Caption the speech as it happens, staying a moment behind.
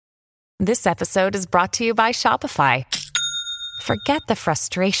This episode is brought to you by Shopify. Forget the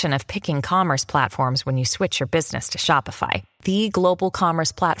frustration of picking commerce platforms when you switch your business to Shopify, the global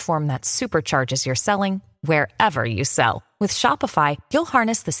commerce platform that supercharges your selling wherever you sell. With Shopify, you'll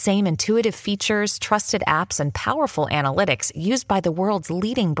harness the same intuitive features, trusted apps, and powerful analytics used by the world's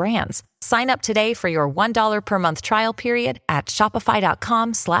leading brands. Sign up today for your $1 per month trial period at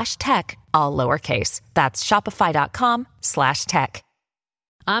shopify.com/tech, all lowercase. That's shopify.com/tech.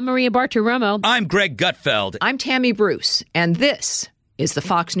 I'm Maria Bartiromo. I'm Greg Gutfeld. I'm Tammy Bruce, and this is the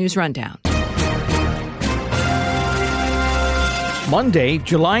Fox News Rundown. Monday,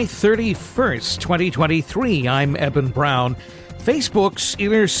 July 31st, 2023. I'm Eben Brown. Facebook's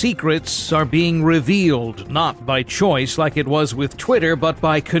inner secrets are being revealed, not by choice like it was with Twitter, but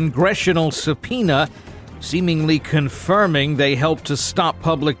by congressional subpoena, seemingly confirming they helped to stop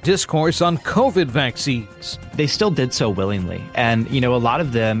public discourse on COVID vaccines. They still did so willingly. And, a lot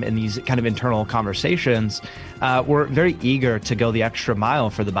of them in these kind of internal conversations were very eager to go the extra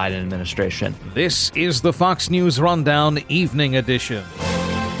mile for the Biden administration. This is the Fox News Rundown Evening Edition.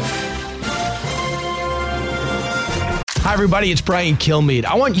 Hi, everybody. It's Brian Kilmeade.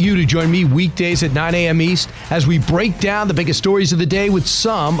 I want you to join me weekdays at 9 a.m. East as we break down the biggest stories of the day with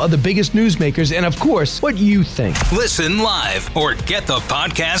some of the biggest newsmakers and, of course, what you think. Listen live or get the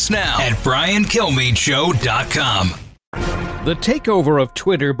podcast now at briankilmeadshow.com. The takeover of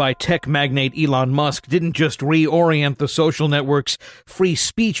Twitter by tech magnate Elon Musk didn't just reorient the social network's free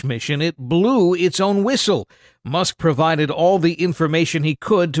speech mission, it blew its own whistle. Musk provided all the information he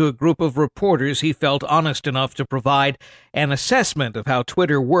could to a group of reporters he felt honest enough to provide an assessment of how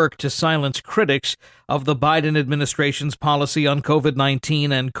Twitter worked to silence critics of the Biden administration's policy on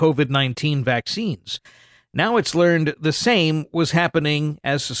COVID-19 and COVID-19 vaccines. Now it's learned the same was happening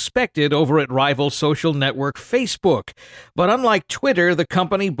as suspected over at rival social network Facebook. But unlike Twitter, the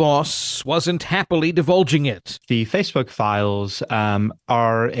company boss wasn't happily divulging it. The Facebook files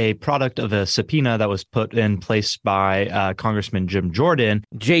are a product of a subpoena that was put in place by Congressman Jim Jordan.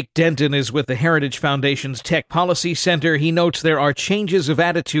 Jake Denton is with the Heritage Foundation's Tech Policy Center. He notes there are changes of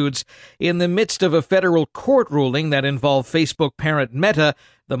attitudes in the midst of a federal court ruling that involved Facebook parent Meta,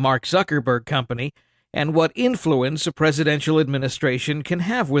 the Mark Zuckerberg company, and what influence a presidential administration can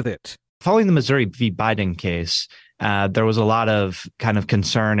have with it. Following the Missouri v. Biden case, there was a lot of kind of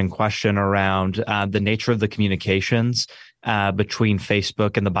concern and question around the nature of the communications between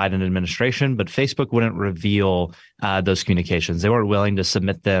Facebook and the Biden administration, but Facebook wouldn't reveal those communications. They weren't willing to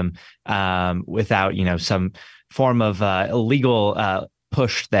submit them without, some form of illegal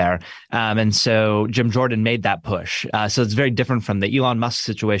push there. And so Jim Jordan made that push. So it's very different from the Elon Musk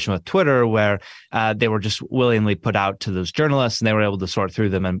situation with Twitter, where they were just willingly put out to those journalists and they were able to sort through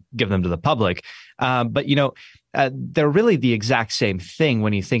them and give them to the public. But they're really the exact same thing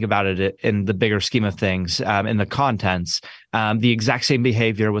when you think about it in the bigger scheme of things, in the contents. The exact same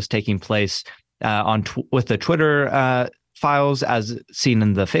behavior was taking place with the Twitter files as seen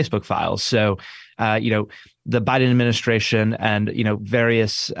in the Facebook files. So, the Biden administration and,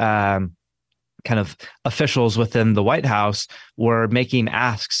 various kind of officials within the White House were making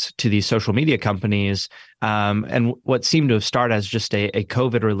asks to these social media companies. And what seemed to have started as just a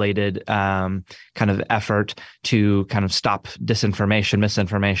COVID-related kind of effort to kind of stop disinformation,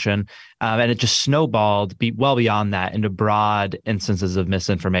 misinformation. And it just snowballed well beyond that into broad instances of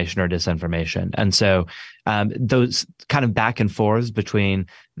misinformation or disinformation. And so those kind of back and forths between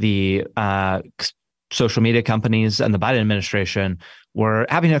the social media companies and the Biden administration were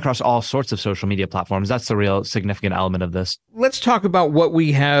happening across all sorts of social media platforms. That's the real significant element of this. Let's talk about what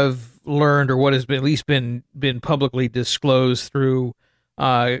we have learned, or what has been, at least been publicly disclosed through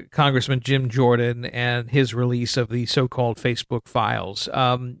Congressman Jim Jordan and his release of the so-called Facebook files.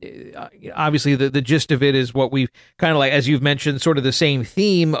 Obviously, the gist of it is what we've kind of, like, as you've mentioned, sort of the same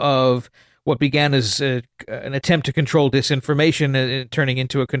theme of what began as an attempt to control disinformation turning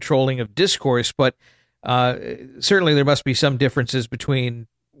into a controlling of discourse. But certainly there must be some differences between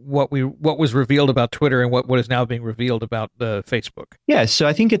what was revealed about Twitter and what is now being revealed about Facebook. Yeah, so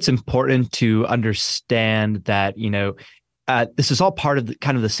I think it's important to understand that, this is all part of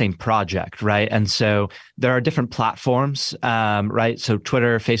kind of the same project, right? And so there are different platforms, right? So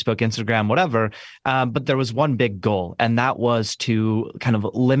Twitter, Facebook, Instagram, whatever. But there was one big goal, and that was to kind of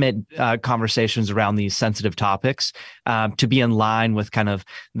limit conversations around these sensitive topics to be in line with kind of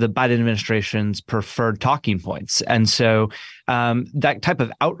the Biden administration's preferred talking points. And so that type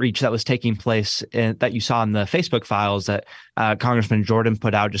of outreach that was taking place that you saw in the Facebook files that Congressman Jordan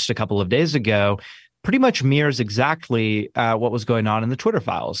put out just a couple of days ago, pretty much mirrors exactly what was going on in the Twitter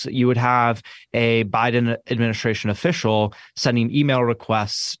files. You would have a Biden administration official sending email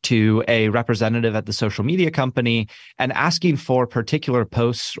requests to a representative at the social media company and asking for particular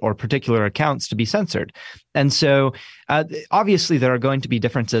posts or particular accounts to be censored. And so obviously there are going to be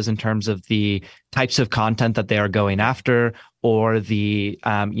differences in terms of the types of content that they are going after, or the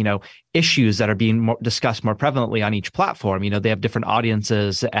issues that are being discussed more prevalently on each platform. They have different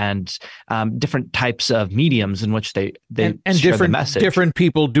audiences and different types of mediums in which they and share the message. Different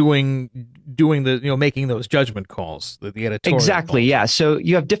people doing the making those judgment calls, the editorial exactly calls. Yeah, so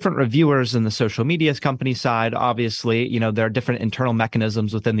you have different reviewers in the social media company side. Obviously, there are different internal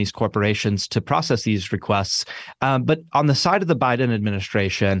mechanisms within these corporations to process these requests, but on the side of the Biden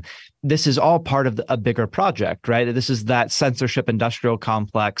administration, this is all part of a bigger project, right? This is that censorship industrial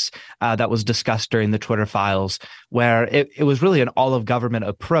complex that was discussed during the Twitter files, where it was really an all-of-government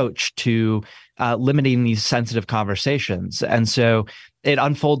approach to limiting these sensitive conversations. And so it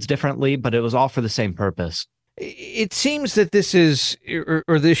unfolds differently, but it was all for the same purpose. It seems that this is,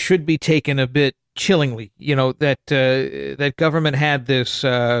 or this should be taken a bit chillingly, that government had this,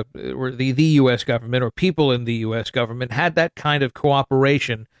 or the U.S. government or people in the U.S. government had that kind of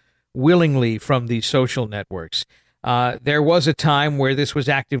cooperation willingly from these social networks. There was a time where this was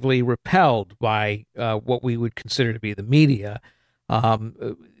actively repelled by what we would consider to be the media.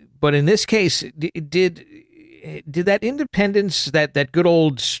 But in this case, did that independence, that good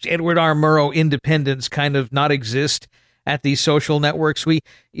old Edward R. Murrow independence, kind of not exist at these social networks?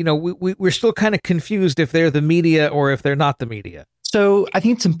 We're still kind of confused if they're the media or if they're not the media. So I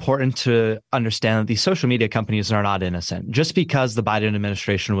think it's important to understand that these social media companies are not innocent. Just because the Biden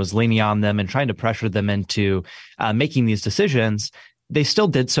administration was leaning on them and trying to pressure them into making these decisions, they still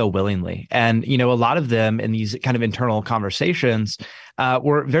did so willingly. And, a lot of them in these kind of internal conversations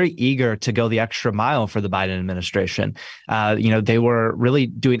were very eager to go the extra mile for the Biden administration. They were really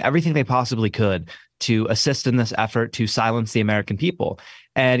doing everything they possibly could to assist in this effort to silence the American people.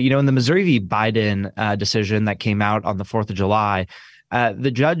 And, in the Missouri v. Biden decision that came out on the 4th of July, the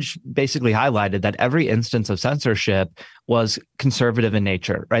judge basically highlighted that every instance of censorship was conservative in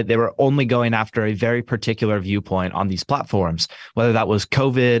nature, right? They were only going after a very particular viewpoint on these platforms, whether that was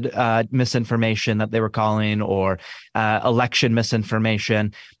COVID misinformation that they were calling, or election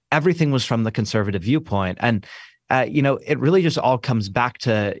misinformation. Everything was from the conservative viewpoint. And it really just all comes back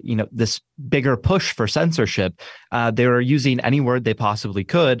to, this bigger push for censorship. They were using any word they possibly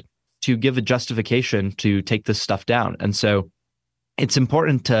could to give a justification to take this stuff down. And so it's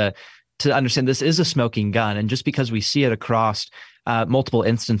important to understand this is a smoking gun. And just because we see it across multiple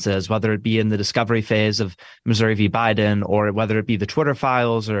instances, whether it be in the discovery phase of Missouri v. Biden, or whether it be the Twitter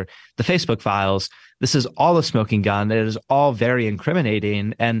files or the Facebook files, this is all a smoking gun. It is all very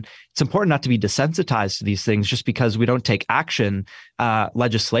incriminating. And it's important not to be desensitized to these things just because we don't take action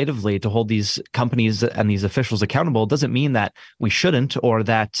legislatively to hold these companies and these officials accountable. It doesn't mean that we shouldn't, or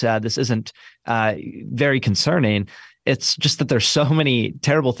that this isn't very concerning. It's just that there's so many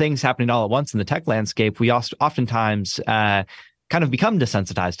terrible things happening all at once in the tech landscape. We oftentimes kind of become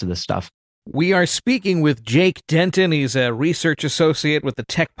desensitized to this stuff. We are speaking with Jake Denton. He's a research associate with the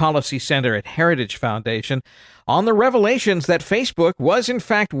Tech Policy Center at Heritage Foundation on the revelations that Facebook was in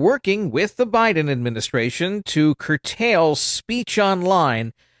fact working with the Biden administration to curtail speech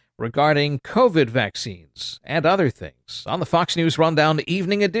online regarding COVID vaccines and other things. On the Fox News Rundown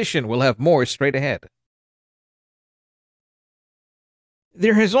Evening Edition, we'll have more straight ahead.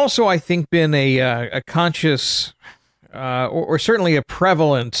 There has also, I think, been a conscious, or certainly a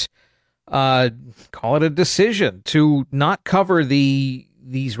prevalent, call it a decision, to not cover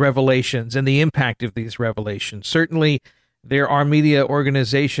these revelations and the impact of these revelations. Certainly, there are media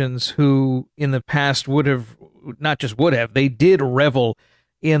organizations who, in the past, they did revel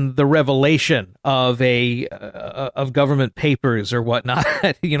in the revelation of of government papers or whatnot.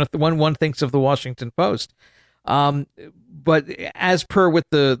 One thinks of the Washington Post. But as per with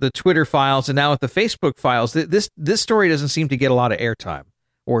the Twitter files and now with the Facebook files, this story doesn't seem to get a lot of airtime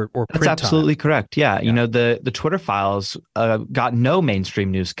or print time. That's absolutely correct. Yeah. The Twitter files got no mainstream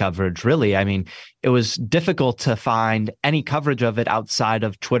news coverage, really. I mean, it was difficult to find any coverage of it outside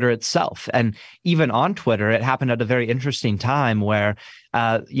of Twitter itself. And even on Twitter, it happened at a very interesting time where,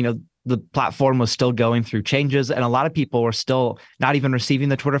 the platform was still going through changes, and a lot of people were still not even receiving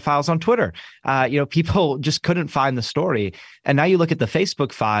the Twitter files on Twitter. People just couldn't find the story. And now you look at the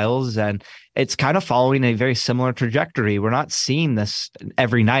Facebook files, and it's kind of following a very similar trajectory. We're not seeing this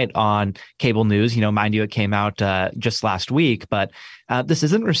every night on cable news. Mind you, it came out just last week, but this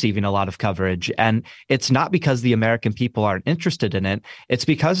isn't receiving a lot of coverage. And it's not because the American people aren't interested in it. It's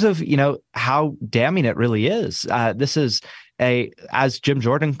because of, how damning it really is. This is as Jim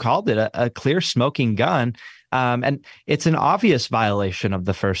Jordan called it, a clear smoking gun. And it's an obvious violation of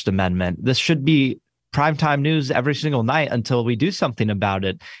the First Amendment. This should be primetime news every single night until we do something about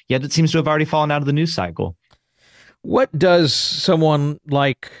it. Yet it seems to have already fallen out of the news cycle. What does someone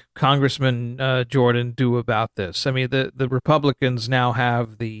like Congressman Jordan do about this? I mean, the Republicans now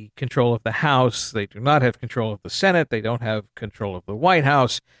have the control of the House. They do not have control of the Senate. They don't have control of the White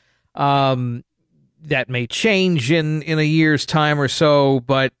House. That may change in a year's time or so,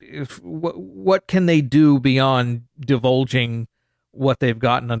 but what can they do beyond divulging what they've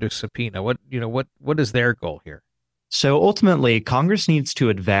gotten under subpoena? What is their goal here? So ultimately, Congress needs to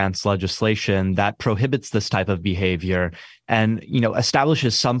advance legislation that prohibits this type of behavior and,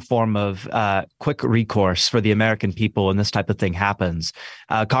 establishes some form of quick recourse for the American people when this type of thing happens.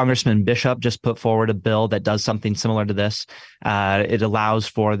 Congressman Bishop just put forward a bill that does something similar to this. It allows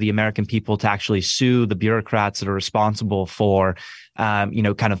for the American people to actually sue the bureaucrats that are responsible for,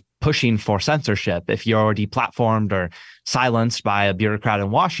 kind of pushing for censorship. If you're deplatformed or silenced by a bureaucrat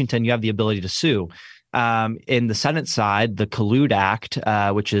in Washington, you have the ability to sue. In the Senate side, the Collude Act,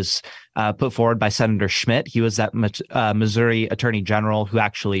 which is put forward by Senator Schmidt. He was that Missouri Attorney General who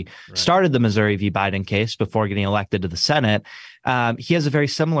actually started the Missouri v. Biden case before getting elected to the Senate. He has a very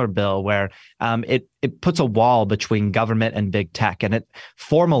similar bill where it puts a wall between government and big tech, and it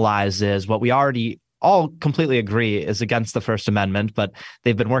formalizes what we already all completely agree is against the First Amendment, but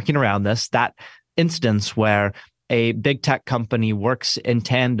they've been working around this. That instance where a big tech company works in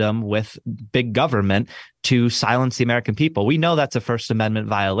tandem with big government to silence the American people. We know that's a First Amendment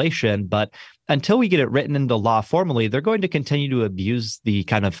violation, but until we get it written into law formally, they're going to continue to abuse the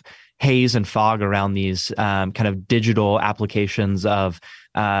kind of haze and fog around these kind of digital applications of,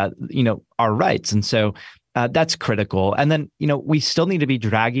 our rights. And so that's critical. And then, we still need to be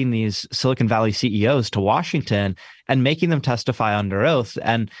dragging these Silicon Valley CEOs to Washington and making them testify under oath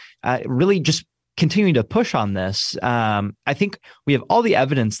and really just continuing to push on this. I think we have all the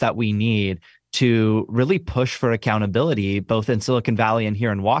evidence that we need to really push for accountability, both in Silicon Valley and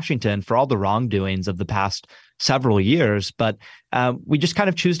here in Washington, for all the wrongdoings of the past several years. But we just kind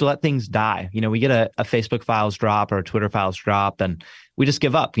of choose to let things die. We get a Facebook files drop or a Twitter files drop, and we just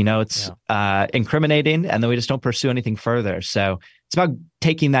give up. It's incriminating, and then we just don't pursue anything further. So it's about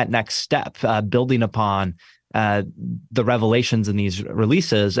taking that next step, building upon the revelations in these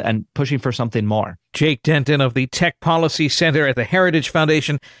releases and pushing for something more. Jake Denton of the Tech Policy Center at the Heritage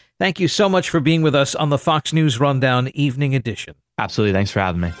Foundation, thank you so much for being with us on the Fox News Rundown Evening Edition. Absolutely. Thanks for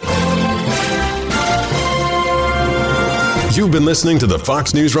having me. You've been listening to the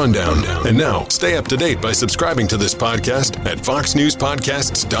Fox News Rundown. And now, stay up to date by subscribing to this podcast at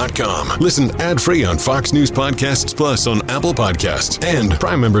foxnewspodcasts.com. Listen ad-free on Fox News Podcasts Plus on Apple Podcasts. And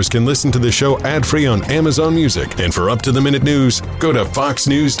Prime members can listen to the show ad-free on Amazon Music. And for up-to-the-minute news, go to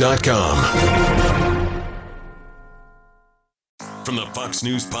foxnews.com. From the Fox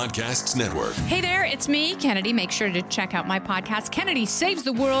News Podcasts Network. Hey there, it's me, Kennedy. Make sure to check out my podcast, Kennedy Saves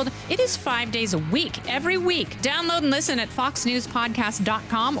the World. It is 5 days a week, every week. Download and listen at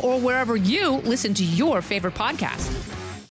foxnewspodcast.com or wherever you listen to your favorite podcast.